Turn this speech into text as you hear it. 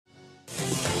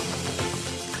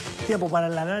Tiempo para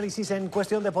el análisis en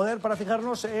Cuestión de Poder para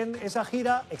fijarnos en esa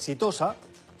gira exitosa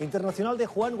internacional de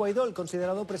Juan Guaidó, el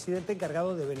considerado presidente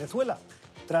encargado de Venezuela.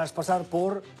 Tras pasar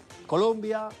por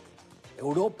Colombia,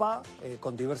 Europa,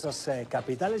 con diversas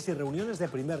capitales y reuniones de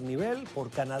primer nivel, por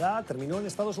Canadá, terminó en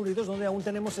Estados Unidos, donde aún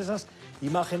tenemos esas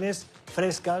imágenes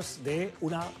frescas de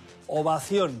una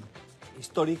ovación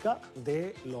histórica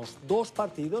de los dos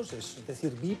partidos, es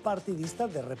decir,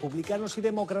 bipartidistas, de republicanos y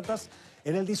demócratas,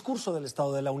 en el discurso del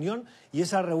Estado de la Unión y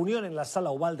esa reunión en la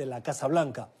sala oval de la Casa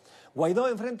Blanca. Guaidó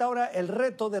enfrenta ahora el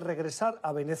reto de regresar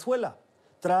a Venezuela,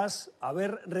 tras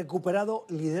haber recuperado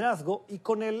liderazgo y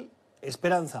con él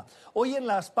esperanza. Hoy en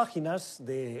las páginas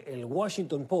del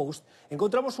Washington Post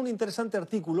encontramos un interesante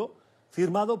artículo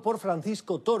firmado por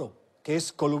Francisco Toro, que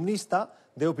es columnista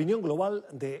de opinión global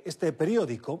de este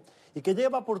periódico y que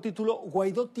lleva por título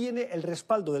 "Guaidó tiene el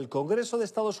respaldo del Congreso de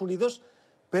Estados Unidos,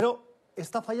 pero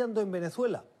está fallando en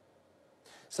Venezuela".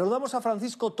 Saludamos a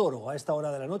Francisco Toro a esta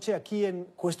hora de la noche aquí en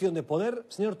Cuestión de Poder.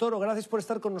 Señor Toro, gracias por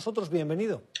estar con nosotros.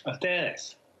 Bienvenido. A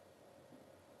ustedes.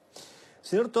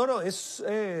 Señor Toro, es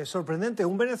sorprendente,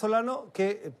 un venezolano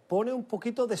que pone un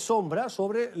poquito de sombra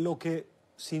sobre lo que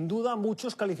sin duda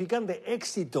muchos califican de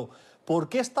éxito. ¿Por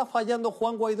qué está fallando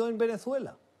Juan Guaidó en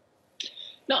Venezuela?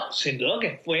 No, sin duda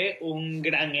que fue un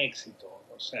gran éxito.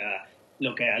 O sea,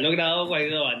 lo que ha logrado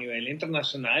Guaidó a nivel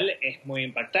internacional es muy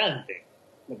impactante.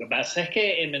 Lo que pasa es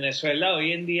que en Venezuela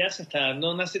hoy en día se está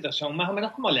dando una situación más o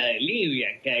menos como la de Libia,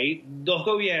 en que hay dos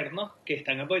gobiernos que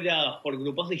están apoyados por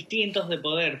grupos distintos de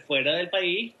poder fuera del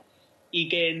país y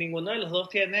que ninguno de los dos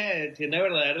tiene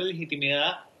verdadera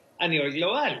legitimidad a nivel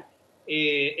global.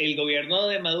 El gobierno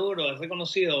de Maduro es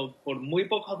reconocido por muy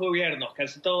pocos gobiernos,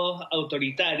 casi todos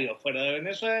autoritarios fuera de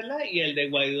Venezuela, y el de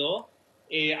Guaidó,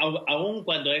 aun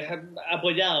cuando es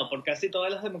apoyado por casi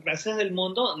todas las democracias del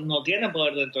mundo, no tiene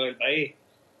poder dentro del país.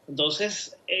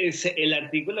 Entonces, el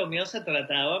artículo mío se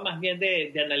trataba más bien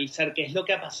de analizar qué es lo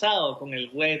que ha pasado con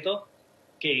el reto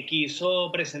que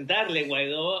quiso presentarle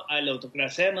Guaidó a la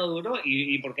autocracia de Maduro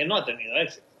y por qué no ha tenido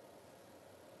éxito.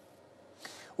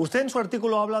 Usted en su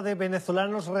artículo habla de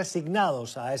venezolanos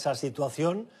resignados a esa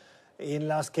situación en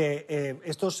las que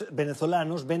estos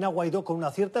venezolanos ven a Guaidó con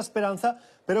una cierta esperanza,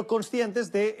 pero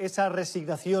conscientes de esa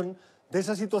resignación, de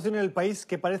esa situación en el país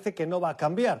que parece que no va a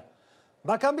cambiar.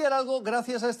 ¿Va a cambiar algo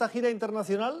gracias a esta gira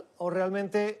internacional o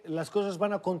realmente las cosas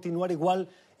van a continuar igual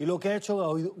y lo que ha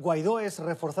hecho Guaidó es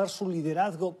reforzar su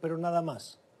liderazgo, pero nada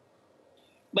más?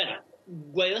 Bueno,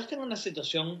 Guaidó está en una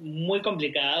situación muy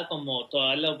complicada como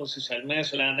toda la oposición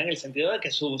venezolana en el sentido de que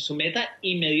su meta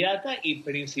inmediata y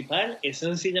principal es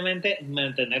sencillamente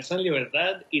mantenerse en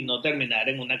libertad y no terminar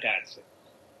en una cárcel.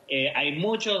 Hay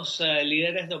muchos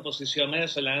líderes de oposición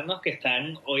venezolanos que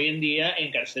están hoy en día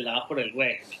encarcelados por el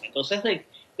régimen. Entonces, ¿de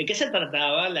qué se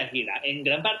trataba la gira? En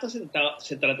gran parte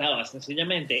se trataba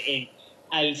sencillamente en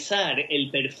alzar el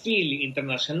perfil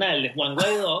internacional de Juan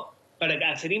Guaidó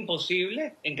para hacer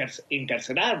imposible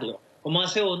encarcelarlo. ¿Cómo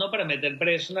hace uno para meter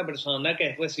preso a una persona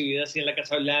que es recibida así en la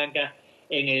Casa Blanca,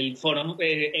 en el Foro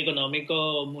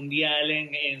Económico Mundial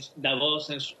en Davos,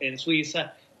 en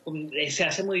Suiza? Se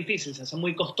hace muy difícil, se hace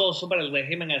muy costoso para el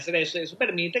régimen hacer eso. Eso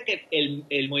permite que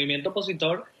el movimiento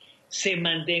opositor se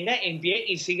mantenga en pie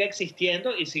y siga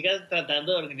existiendo y siga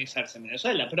tratando de organizarse en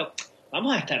Venezuela. Pero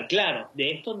vamos a estar claros,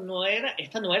 esta no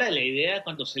era la idea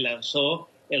cuando se lanzó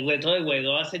el reto de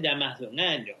Guaidó hace ya más de un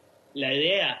año. La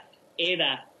idea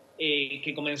era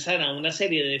que comenzaran una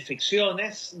serie de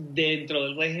defecciones dentro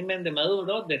del régimen de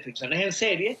Maduro, defecciones en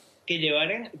serie, que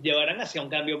llevaran hacia un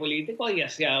cambio político y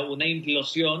hacia una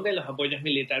implosión de los apoyos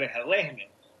militares al régimen.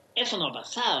 Eso no ha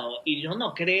pasado y yo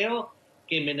no creo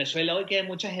que en Venezuela hoy quede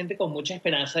mucha gente con mucha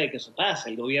esperanza de que eso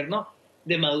pase. El gobierno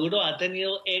de Maduro ha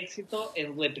tenido éxito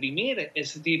en reprimir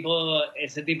ese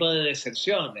tipo de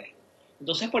deserciones.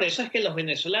 Entonces, por eso es que los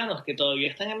venezolanos que todavía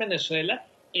están en Venezuela,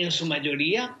 en su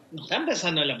mayoría, no están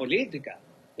pensando en la política,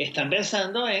 están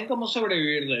pensando en cómo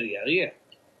sobrevivir de día a día.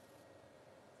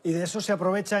 Y de eso se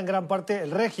aprovecha en gran parte el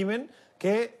régimen,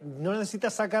 que no necesita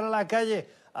sacar a la calle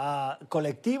a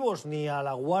colectivos ni a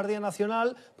la Guardia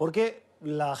Nacional, porque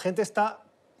la gente está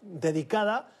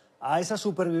dedicada a esa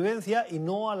supervivencia y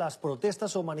no a las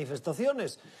protestas o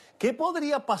manifestaciones. ¿Qué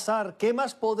podría pasar? ¿Qué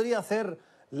más podría hacer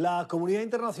la comunidad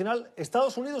internacional,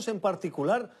 Estados Unidos en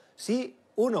particular, si,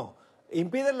 uno,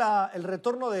 impiden el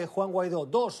retorno de Juan Guaidó,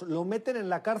 dos, lo meten en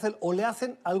la cárcel o le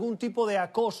hacen algún tipo de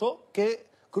acoso que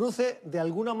cruce de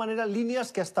alguna manera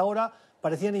líneas que hasta ahora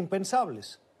parecían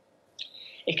impensables?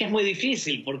 Es que es muy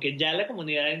difícil porque ya la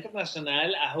comunidad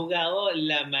internacional ha jugado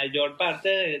la mayor parte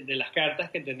de las cartas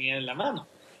que tenía en la mano.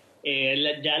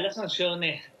 Ya las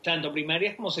sanciones, tanto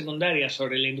primarias como secundarias,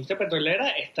 sobre la industria petrolera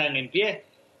están en pie.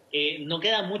 No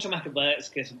queda mucho más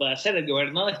que se pueda hacer. El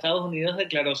gobierno de Estados Unidos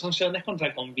declaró sanciones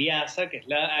contra Conviasa, que es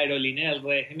la aerolínea del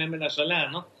régimen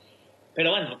venezolano,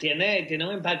 pero bueno, tiene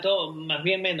un impacto más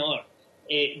bien menor.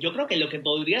 Yo creo que lo que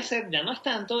podría hacer ya no es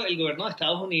tanto el gobierno de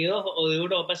Estados Unidos o de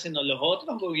Europa, sino los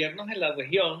otros gobiernos en la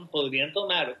región podrían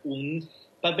tomar un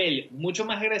papel mucho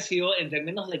más agresivo en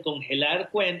términos de congelar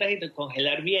cuentas y de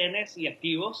congelar bienes y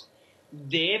activos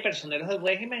de personeros del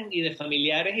régimen y de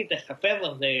familiares y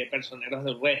testaferros de personeros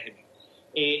del régimen.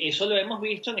 Eso lo hemos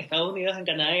visto en Estados Unidos, en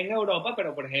Canadá y en Europa,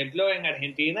 pero por ejemplo en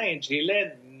Argentina y en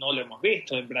Chile no lo hemos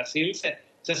visto. En Brasil se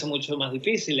hace mucho más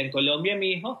difícil. En Colombia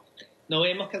mismo no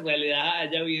vemos que en realidad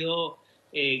haya habido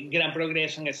gran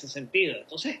progreso en ese sentido.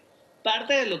 Entonces,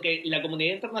 parte de lo que la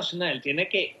comunidad internacional tiene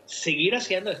que seguir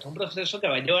haciendo, esto es un proceso que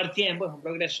va a llevar tiempo, es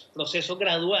un proceso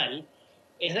gradual,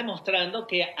 es demostrando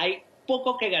que hay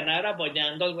poco que ganar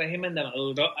apoyando al régimen de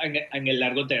Maduro en el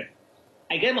largo término.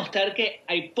 Hay que demostrar que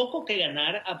hay poco que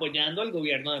ganar apoyando al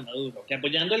gobierno de Maduro, que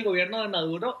apoyando al gobierno de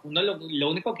Maduro uno lo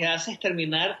único que hace es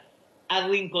terminar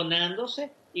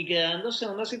arrinconándose y quedándose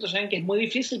en una situación en que es muy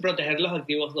difícil proteger los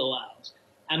activos robados.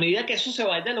 A medida que eso se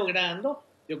vaya logrando,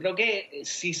 yo creo que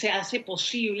sí se hace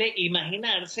posible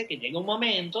imaginarse que llega un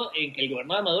momento en que el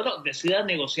gobierno de Maduro decida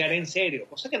negociar en serio,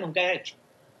 cosa que nunca ha hecho.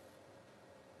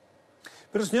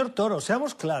 Pero, señor Toro,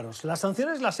 seamos claros, las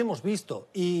sanciones las hemos visto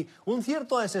y un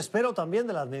cierto desespero también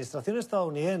de la administración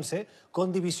estadounidense,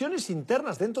 con divisiones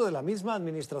internas dentro de la misma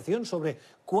administración sobre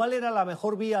cuál era la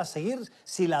mejor vía a seguir,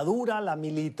 si la dura, la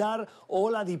militar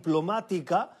o la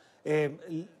diplomática,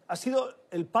 ha sido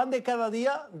el pan de cada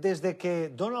día desde que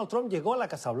Donald Trump llegó a la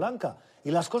Casa Blanca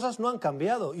y las cosas no han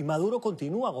cambiado y Maduro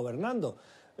continúa gobernando.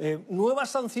 ¿Nuevas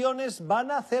sanciones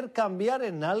van a hacer cambiar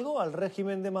en algo al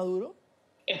régimen de Maduro?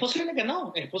 Es posible que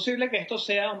no, es posible que esto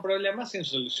sea un problema sin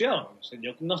solución. O sea,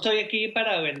 yo no estoy aquí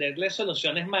para venderle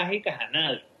soluciones mágicas a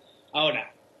nadie.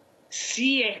 Ahora,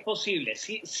 sí es posible,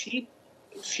 sí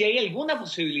hay alguna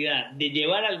posibilidad de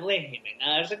llevar al régimen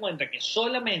a darse cuenta que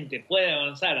solamente puede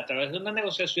avanzar a través de una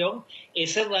negociación,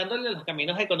 es cerrándole los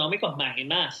caminos económicos más y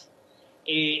más.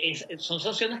 Son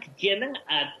sanciones que tienden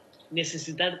a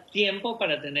necesitar tiempo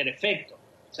para tener efecto.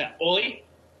 O sea, hoy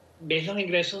ves los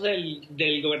ingresos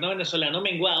del gobierno venezolano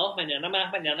menguados, mañana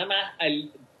más,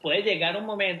 puede llegar un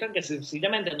momento en que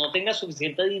sencillamente no tenga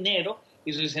suficiente dinero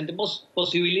y suficiente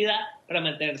posibilidad para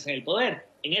mantenerse en el poder.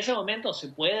 En ese momento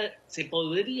se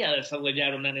podría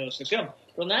desarrollar una negociación,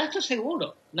 pero nada de esto es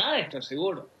seguro, nada de esto es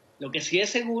seguro. Lo que sí es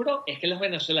seguro es que los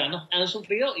venezolanos han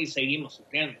sufrido y seguimos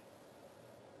sufriendo.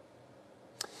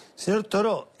 Señor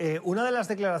Toro, una de las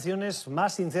declaraciones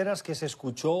más sinceras que se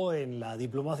escuchó en la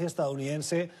diplomacia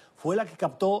estadounidense fue la que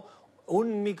captó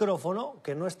un micrófono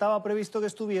que no estaba previsto que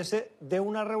estuviese de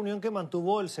una reunión que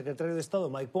mantuvo el secretario de Estado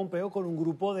Mike Pompeo con un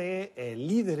grupo de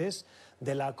líderes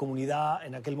de la comunidad,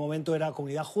 en aquel momento era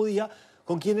comunidad judía,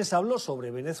 con quienes habló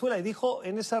sobre Venezuela y dijo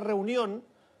en esa reunión,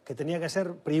 que tenía que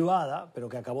ser privada, pero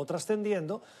que acabó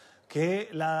trascendiendo, que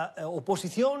la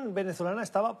oposición venezolana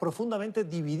estaba profundamente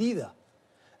dividida.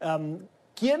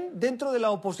 ¿Quién dentro de la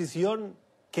oposición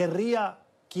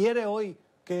quiere hoy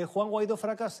que Juan Guaidó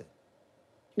fracase?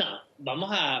 No,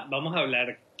 vamos a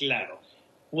hablar claro.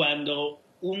 Cuando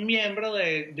un miembro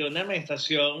de una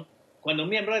administración, cuando un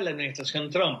miembro de la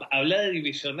administración Trump habla de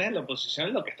divisiones de la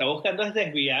oposición, lo que está buscando es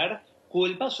desviar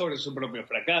culpa sobre su propio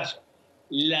fracaso.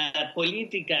 La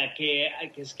política que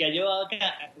se ha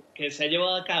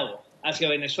llevado a cabo hacia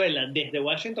Venezuela desde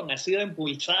Washington ha sido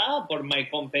impulsada por Mike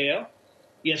Pompeo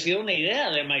y ha sido una idea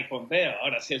de Mike Pompeo.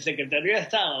 Ahora, si el secretario de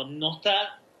Estado no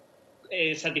está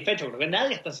satisfecho, creo que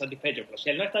nadie está satisfecho, pero si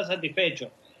él no está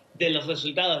satisfecho de los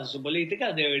resultados de su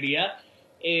política, debería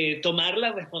tomar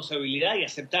la responsabilidad y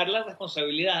aceptar la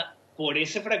responsabilidad por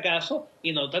ese fracaso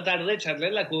y no tratar de echarle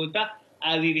la culpa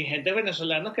a dirigentes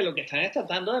venezolanos que lo que están es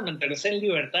tratando de mantenerse en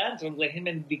libertad entre un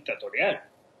régimen dictatorial.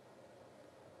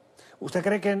 ¿Usted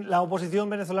cree que la oposición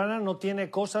venezolana no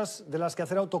tiene cosas de las que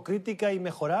hacer autocrítica y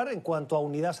mejorar en cuanto a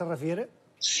unidad se refiere?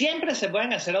 Siempre se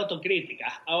pueden hacer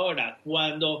autocríticas. Ahora,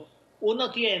 cuando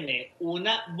uno tiene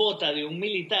una bota de un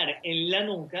militar en la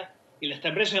nuca y lo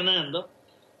está presionando,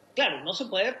 claro,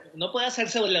 no puede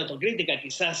hacerse la autocrítica.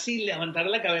 Quizás si levantar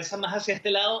la cabeza más hacia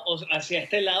este lado o hacia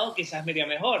este lado quizás me iría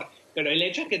mejor. Pero el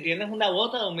hecho es que tienes una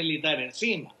bota de un militar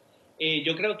encima.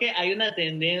 Yo creo que hay una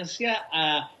tendencia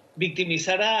a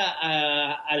victimizar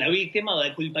a la víctima o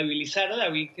de culpabilizar a la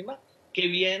víctima, que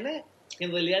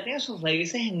en realidad tiene sus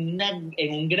raíces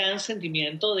en un gran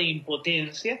sentimiento de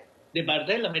impotencia de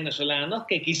parte de los venezolanos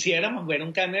que quisiéramos ver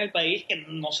un cambio en el país, que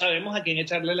no sabemos a quién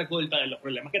echarle la culpa de los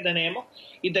problemas que tenemos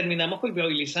y terminamos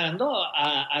culpabilizando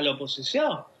a la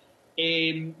oposición.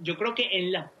 Yo creo que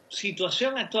en la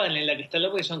situación actual en la que está la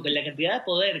oposición, con la cantidad de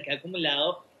poder que ha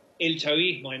acumulado el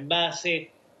chavismo en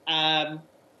base a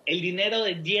el dinero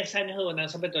de 10 años de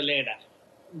bonanza petrolera,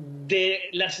 de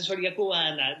la asesoría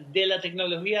cubana, de la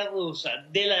tecnología rusa,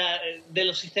 de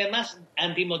los sistemas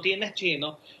antimotines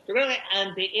chinos, yo creo que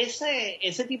ante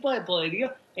ese tipo de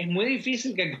poderío es muy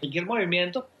difícil que cualquier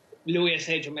movimiento lo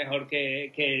hubiese hecho mejor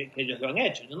que ellos lo han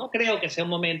hecho. Yo no creo que sea un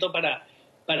momento para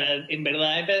en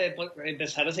verdad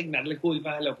empezar a asignarle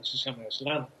culpas a la oposición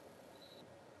venezolana.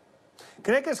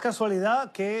 ¿Cree que es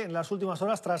casualidad que en las últimas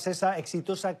horas, tras esa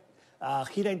exitosa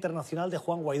gira internacional de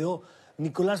Juan Guaidó,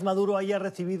 Nicolás Maduro haya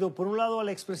recibido por un lado al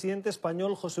expresidente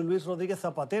español José Luis Rodríguez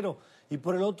Zapatero y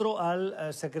por el otro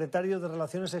al secretario de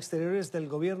Relaciones Exteriores del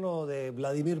gobierno de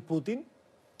Vladimir Putin?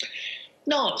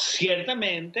 No,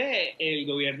 ciertamente el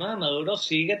gobierno de Maduro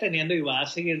sigue teniendo y va a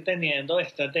seguir teniendo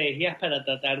estrategias para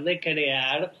tratar de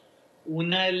crear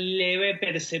una leve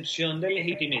percepción de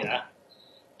legitimidad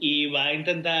y va a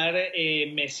intentar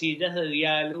mesillas de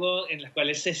diálogo en las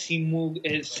cuales se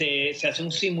hace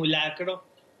un simulacro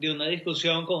de una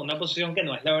discusión con una oposición que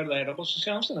no es la verdadera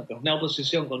oposición, sino que es una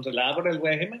oposición controlada por el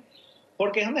régimen,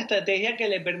 porque es una estrategia que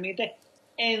le permite,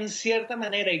 en cierta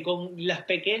manera, y con los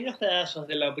pequeños pedazos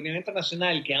de la opinión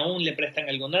internacional que aún le prestan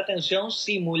alguna atención,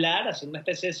 simular, hacer una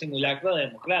especie de simulacro de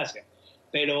democracia.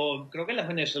 Pero creo que los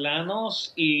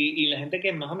venezolanos y la gente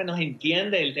que más o menos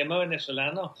entiende el tema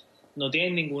venezolano no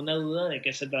tienen ninguna duda de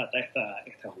qué se trata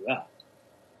esta jugada.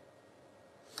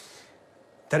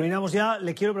 Terminamos ya.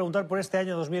 Le quiero preguntar por este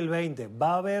año 2020.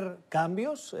 ¿Va a haber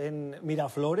cambios en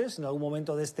Miraflores en algún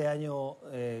momento de este año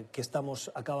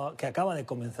que acaba de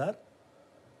comenzar?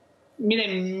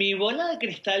 Miren, mi bola de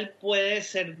cristal puede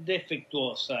ser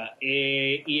defectuosa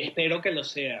y espero que lo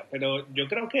sea, pero yo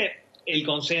creo que el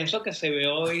consenso que se ve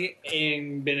hoy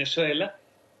en Venezuela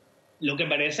lo que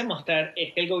parece mostrar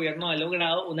es que el gobierno ha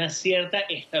logrado una cierta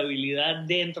estabilidad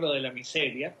dentro de la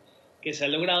miseria, que se ha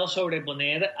logrado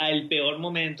sobreponer al peor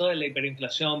momento de la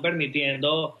hiperinflación,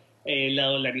 permitiendo la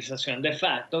dolarización de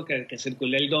facto, que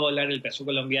circule el dólar, el peso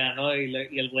colombiano y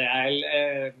el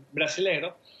real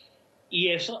brasilero. Y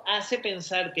eso hace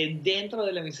pensar que dentro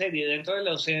de la miseria y dentro de la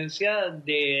ausencia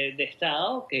de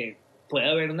Estado, que puede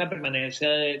haber una permanencia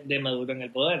de Maduro en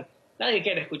el poder. Nadie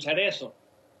quiere escuchar eso,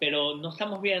 pero no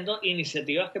estamos viendo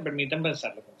iniciativas que permitan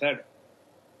pensar lo contrario.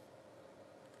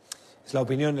 Es la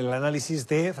opinión, el análisis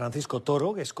de Francisco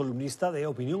Toro, que es columnista de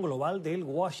Opinión Global del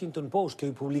Washington Post, que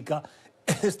hoy publica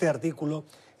este artículo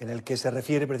en el que se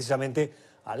refiere precisamente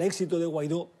al éxito de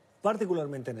Guaidó,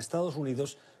 particularmente en Estados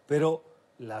Unidos, pero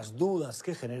las dudas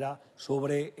que genera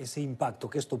sobre ese impacto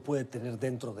que esto puede tener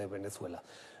dentro de Venezuela.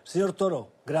 Señor Toro,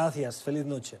 gracias. Feliz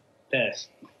noche.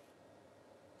 Gracias.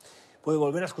 Puede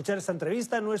volver a escuchar esta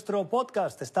entrevista en nuestro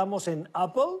podcast. Estamos en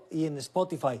Apple y en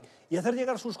Spotify. Y hacer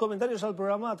llegar sus comentarios al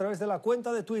programa a través de la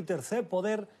cuenta de Twitter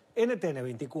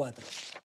CPoderNTN24.